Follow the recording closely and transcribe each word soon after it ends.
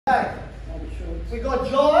Okay. We got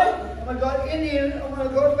Joy, and we got Indi, and I'm going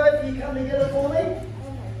to go both of you come together for me.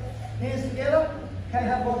 Hands together. Okay,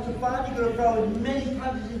 have lots of fun. You've got to throw as many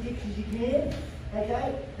punches and kicks as you can.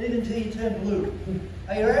 Okay, even until you turn blue.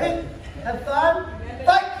 Are you ready? Have fun.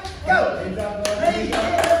 Fight. Go. Ready?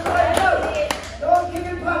 Yeah, right, go. Go on, kick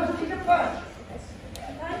and punch. Kick and punch.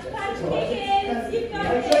 Punch, punch, kick it. You've got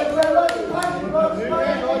it. Okay, we're lots of punches. Lots of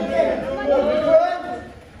punches. Good.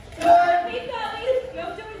 Good. Keep going.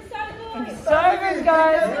 You're doing so good. So good,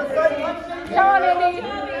 guys. Come on, Indi.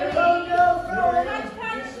 Punch,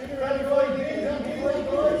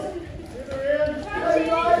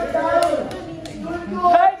 punch. Go,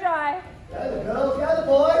 Jai. Go the girls, go the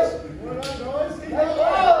boys. Go.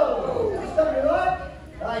 Stop it right.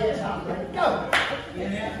 Oh yes, halfway. Go.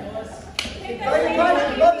 Keep Throw your going.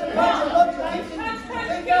 punches, lots of punches, lots of kicks. Punch, punch,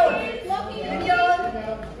 Keep kick going. it. Blocking Keep it. going.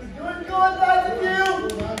 Doing good, both of you.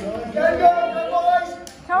 Go, go, go, boys.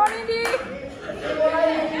 Come on, Indi. That's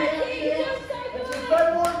it. You're doing so good. Throw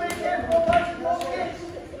more, be careful, punches, more kicks.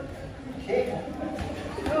 Kick.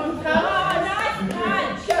 Oh, nice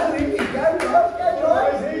punch. Go, Indi, go, girls, go,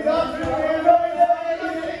 boys. Go,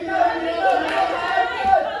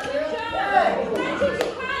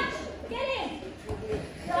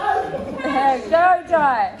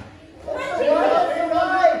 Jai.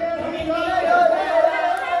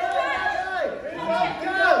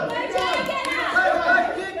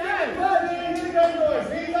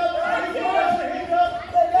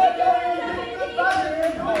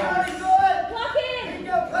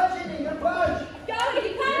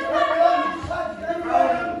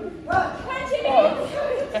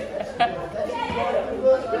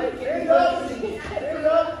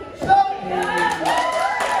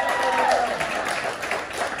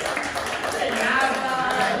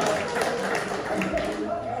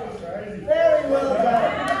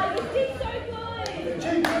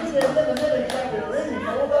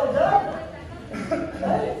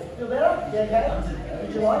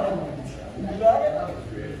 Did you like it? Did you like it?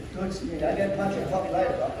 Good. Don't go punch your clock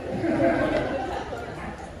later.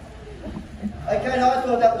 Okay, no, I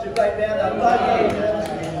thought that was a great round. I'm very nervous.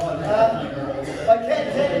 I can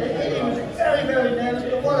tell you that Indi was very, very nervous,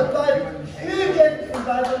 but what a both huge effort from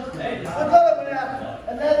both of them. We've got it without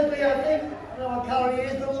another I think. I don't know what colour he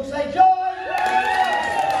is, but we'll say John.